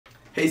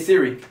Hey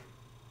Siri,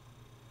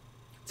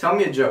 tell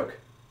me a joke.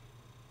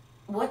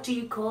 What do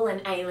you call an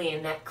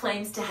alien that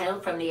claims to hail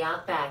from the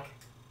outback?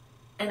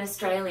 An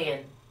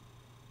Australian.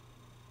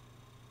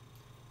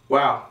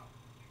 Wow,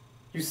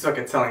 you suck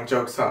at telling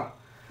jokes, huh?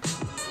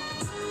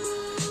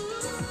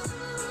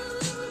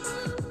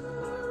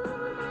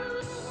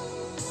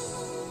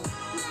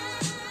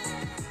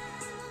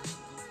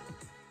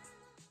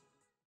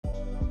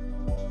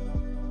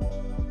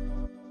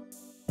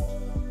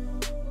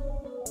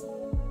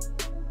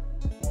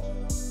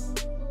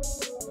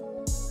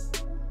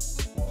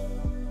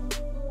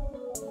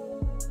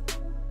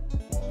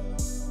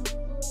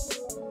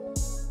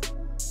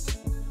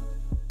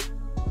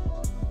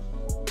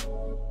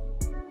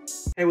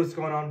 Hey, what's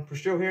going on?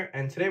 Prashil here,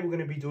 and today we're going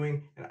to be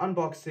doing an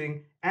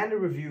unboxing and a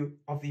review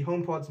of the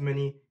HomePod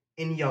Mini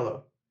in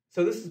yellow.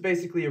 So this is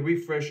basically a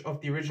refresh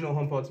of the original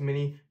HomePod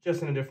Mini,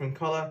 just in a different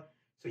color.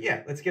 So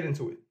yeah, let's get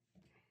into it.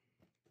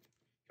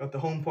 Got the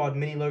HomePod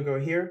Mini logo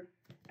here,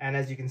 and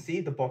as you can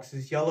see, the box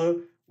is yellow,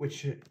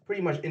 which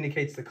pretty much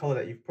indicates the color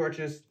that you've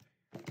purchased.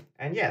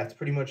 And yeah, that's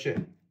pretty much it.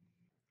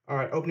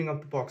 Alright, opening up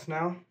the box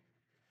now.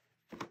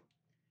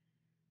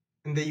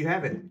 And there you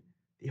have it,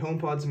 the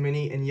HomePod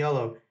Mini in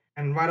yellow.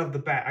 And right off the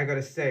bat, I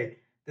gotta say,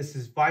 this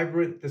is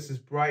vibrant, this is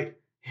bright,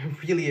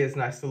 it really is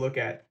nice to look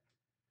at.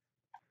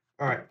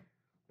 Alright,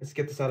 let's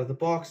get this out of the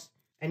box.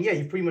 And yeah,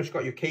 you've pretty much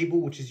got your cable,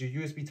 which is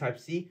your USB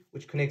Type-C,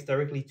 which connects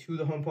directly to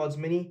the HomePod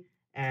Mini.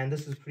 And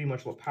this is pretty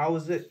much what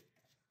powers it.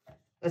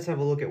 Let's have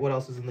a look at what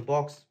else is in the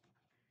box.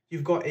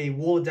 You've got a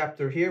wall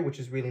adapter here, which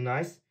is really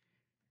nice.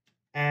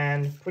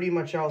 And pretty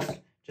much else,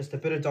 just a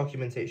bit of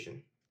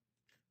documentation.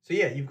 So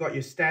yeah, you've got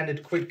your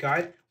standard quick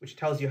guide, which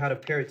tells you how to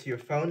pair it to your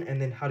phone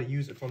and then how to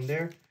use it from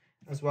there,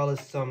 as well as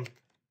some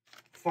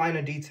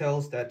finer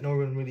details that no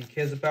one really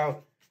cares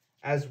about,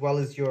 as well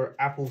as your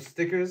Apple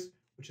stickers,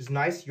 which is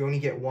nice. You only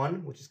get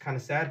one, which is kind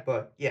of sad,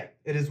 but yeah,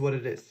 it is what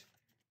it is.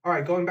 All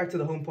right, going back to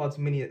the HomePod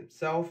Mini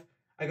itself,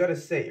 I gotta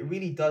say, it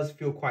really does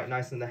feel quite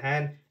nice in the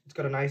hand. It's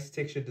got a nice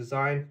textured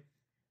design.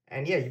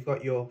 And yeah, you've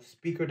got your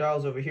speaker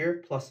dials over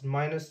here, plus and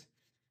minus,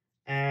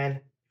 and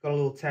you've got a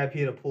little tab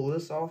here to pull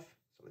this off.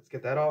 Let's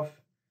get that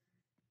off.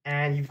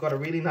 And you've got a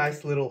really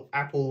nice little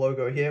Apple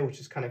logo here,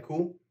 which is kind of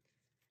cool.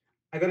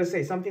 I gotta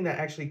say, something that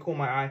actually caught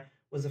my eye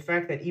was the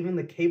fact that even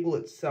the cable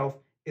itself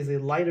is a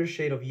lighter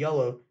shade of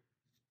yellow,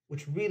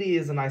 which really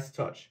is a nice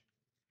touch.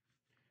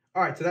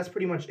 Alright, so that's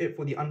pretty much it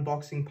for the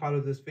unboxing part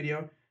of this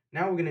video.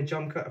 Now we're gonna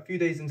jump cut a few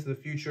days into the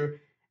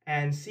future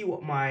and see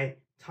what my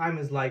time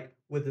is like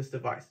with this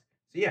device.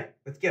 So yeah,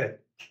 let's get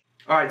it.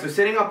 Alright, so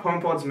setting up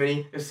HomePod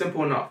Mini is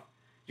simple enough.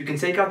 You can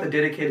take out the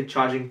dedicated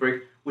charging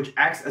brick, which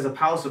acts as a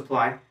power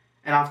supply,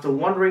 and after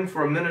wondering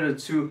for a minute or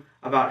two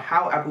about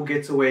how Apple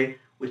gets away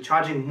with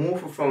charging more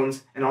for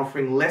phones and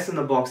offering less in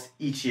the box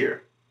each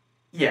year.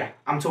 Yeah,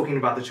 I'm talking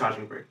about the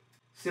charging brick.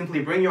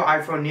 Simply bring your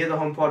iPhone near the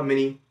HomePod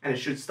Mini and it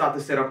should start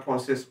the setup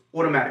process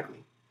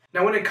automatically.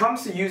 Now when it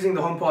comes to using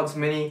the HomePod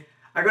Mini,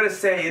 I gotta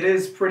say it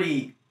is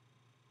pretty,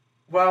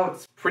 well,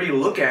 it's pretty to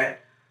look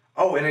at.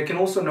 Oh, and it can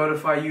also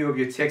notify you of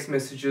your text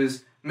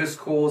messages, missed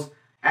calls,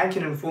 and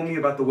can inform you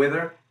about the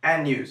weather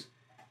and news.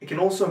 It can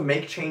also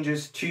make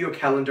changes to your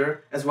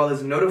calendar as well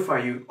as notify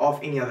you of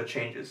any other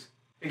changes.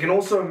 It can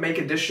also make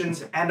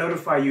additions and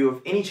notify you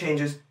of any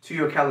changes to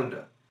your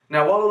calendar.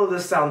 Now while all of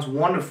this sounds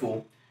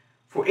wonderful,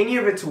 for any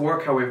of it to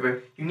work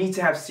however, you need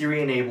to have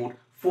Siri enabled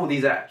for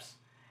these apps.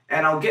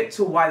 And I'll get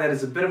to why that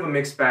is a bit of a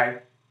mixed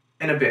bag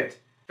in a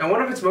bit. Now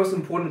one of its most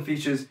important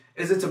features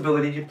is its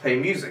ability to play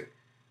music.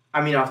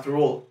 I mean, after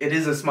all, it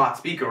is a smart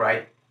speaker,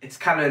 right? It's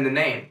kind of in the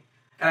name.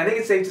 And I think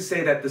it's safe to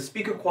say that the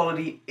speaker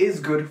quality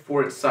is good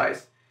for its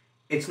size.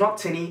 It's not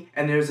tinny,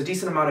 and there's a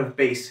decent amount of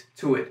bass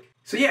to it.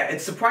 So yeah,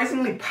 it's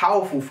surprisingly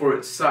powerful for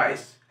its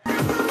size.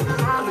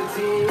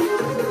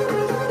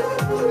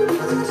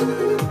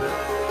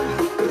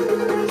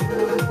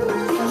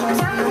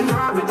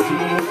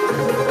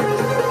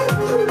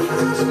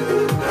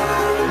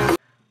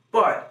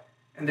 But,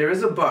 and there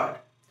is a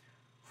but,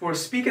 for a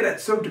speaker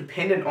that's so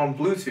dependent on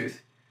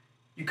Bluetooth,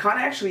 you can't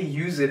actually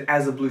use it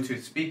as a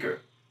Bluetooth speaker.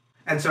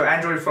 And so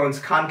Android phones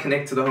can't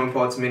connect to the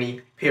HomePod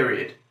Mini,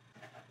 period.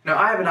 Now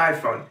I have an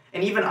iPhone,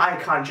 and even I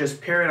can't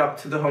just pair it up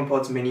to the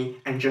HomePod Mini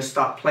and just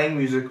start playing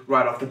music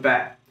right off the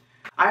bat.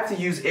 I have to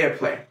use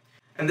AirPlay,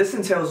 and this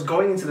entails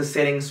going into the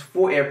settings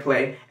for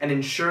AirPlay and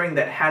ensuring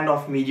that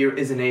handoff media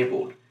is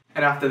enabled.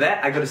 And after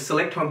that, I go to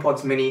select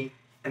HomePod Mini,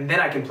 and then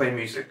I can play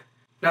music.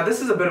 Now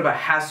this is a bit of a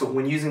hassle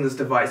when using this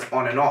device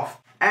on and off,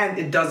 and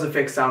it does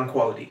affect sound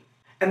quality.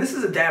 And this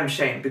is a damn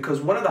shame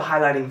because one of the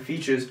highlighting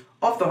features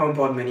of the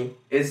HomePod Mini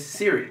is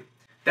Siri.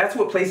 That's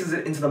what places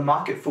it into the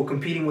market for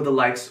competing with the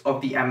likes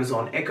of the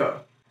Amazon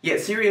Echo.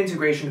 Yet Siri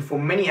integration for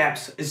many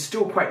apps is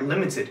still quite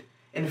limited.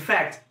 In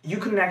fact, you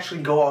couldn't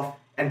actually go off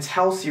and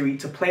tell Siri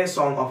to play a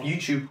song off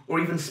YouTube or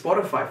even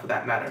Spotify for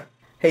that matter.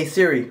 Hey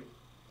Siri,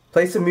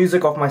 play some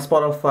music off my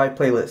Spotify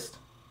playlist.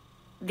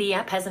 The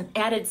app hasn't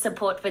added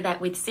support for that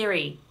with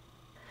Siri.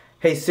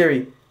 Hey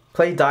Siri,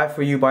 play Die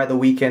For You by The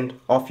Weeknd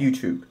off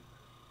YouTube.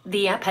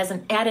 The app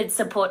hasn't added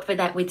support for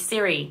that with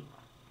Siri.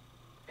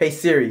 Hey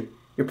Siri,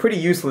 you're pretty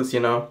useless, you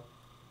know.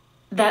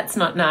 That's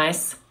not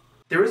nice.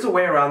 There is a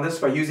way around this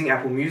by using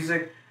Apple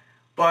Music,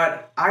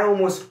 but I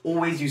almost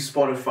always use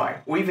Spotify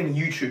or even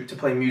YouTube to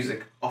play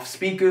music off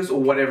speakers or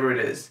whatever it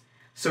is.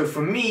 So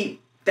for me,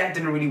 that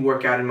didn't really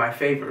work out in my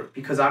favor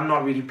because I'm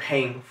not really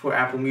paying for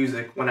Apple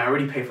Music when I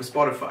already pay for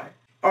Spotify.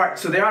 Alright,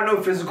 so there are no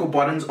physical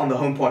buttons on the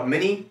HomePod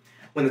Mini.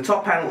 When the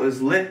top panel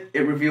is lit,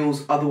 it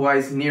reveals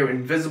otherwise near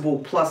invisible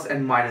plus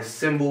and minus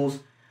symbols.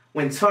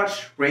 When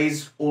touched,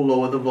 raise or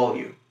lower the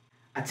volume.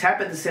 A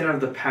tap at the center of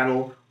the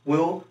panel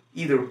will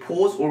either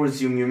pause or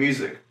resume your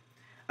music.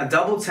 A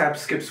double tap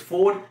skips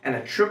forward and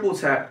a triple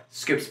tap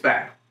skips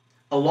back.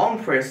 A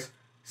long press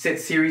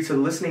sets Siri to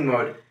listening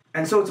mode,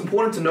 and so it's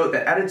important to note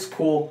that at its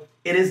core,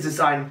 it is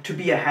designed to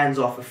be a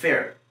hands-off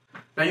affair.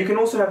 Now you can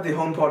also have the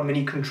HomePod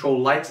Mini control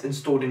lights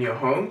installed in your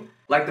home,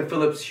 like the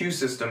Philips Hue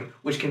system,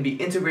 which can be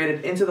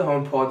integrated into the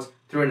HomePods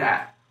through an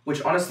app,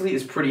 which honestly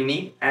is pretty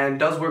neat and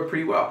does work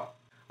pretty well.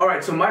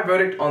 Alright, so my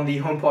verdict on the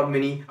HomePod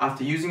Mini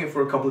after using it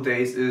for a couple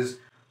days is,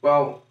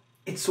 well,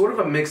 it's sort of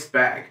a mixed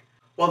bag.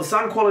 While the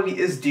sound quality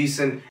is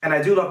decent, and I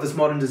do love this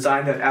modern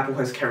design that Apple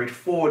has carried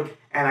forward,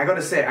 and I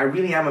gotta say, I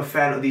really am a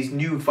fan of these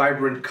new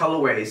vibrant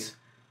colorways,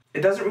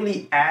 it doesn't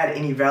really add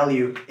any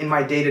value in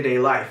my day-to-day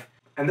life.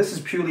 And this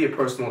is purely a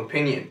personal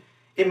opinion.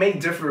 It may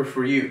differ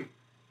for you.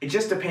 It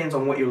just depends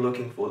on what you're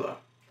looking for though.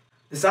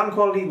 The sound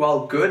quality,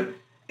 while good,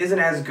 isn't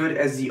as good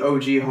as the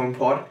OG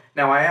HomePod.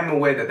 Now I am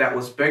aware that that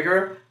was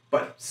bigger,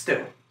 but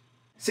still.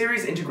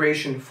 Siri's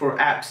integration for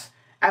apps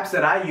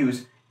that I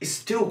use, is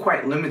still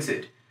quite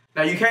limited.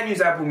 Now you can use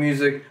Apple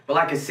Music, but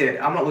like I said,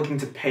 I'm not looking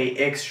to pay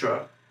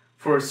extra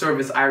for a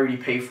service I already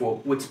pay for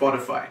with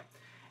Spotify.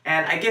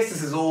 And I guess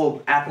this is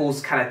all Apple's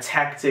kind of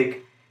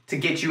tactic to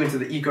get you into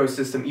the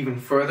ecosystem even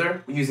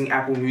further using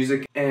Apple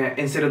Music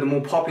instead of the more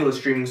popular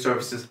streaming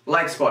services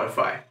like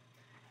Spotify.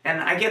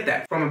 And I get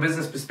that. From a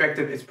business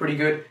perspective, it's pretty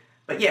good.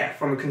 But yeah,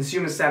 from a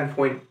consumer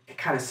standpoint, it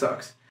kind of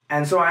sucks.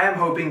 And so I am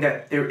hoping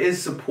that there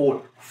is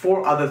support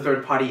for other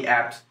third-party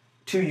apps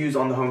to use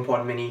on the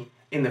HomePod Mini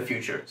in the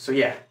future. So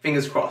yeah,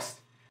 fingers crossed.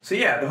 So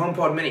yeah, the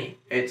HomePod Mini,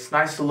 it's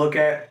nice to look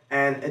at,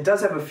 and it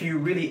does have a few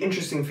really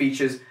interesting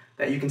features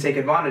that you can take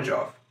advantage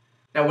of.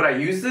 Now would I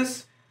use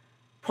this?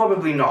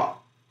 Probably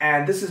not.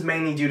 And this is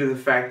mainly due to the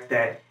fact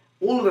that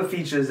all of the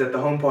features that the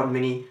HomePod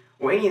Mini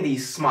or any of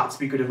these smart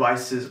speaker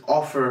devices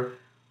offer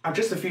are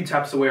just a few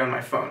taps away on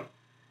my phone.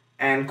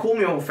 And call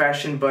me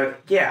old-fashioned,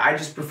 but yeah, I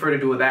just prefer to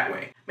do it that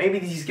way. Maybe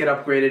these get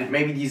upgraded,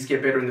 maybe these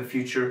get better in the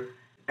future,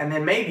 and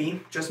then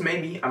maybe, just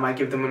maybe, I might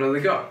give them another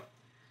go.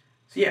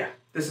 So yeah,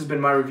 this has been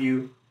my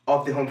review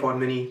of the HomePod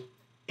Mini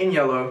in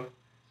yellow.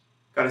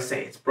 Gotta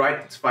say, it's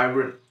bright, it's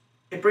vibrant,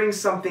 it brings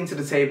something to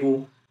the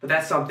table, but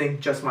that something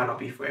just might not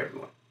be for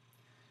everyone.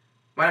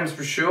 My name is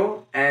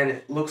Prashil, and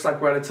it looks like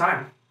we're out of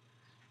time.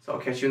 So I'll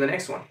catch you in the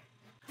next one.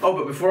 Oh,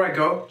 but before I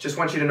go, just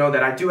want you to know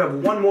that I do have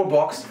one more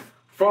box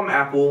from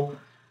Apple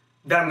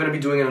that I'm going to be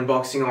doing an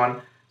unboxing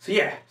on. So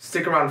yeah,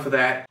 stick around for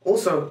that.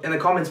 Also, in the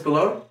comments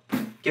below,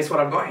 guess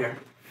what I've got here?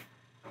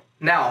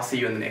 Now I'll see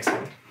you in the next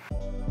one.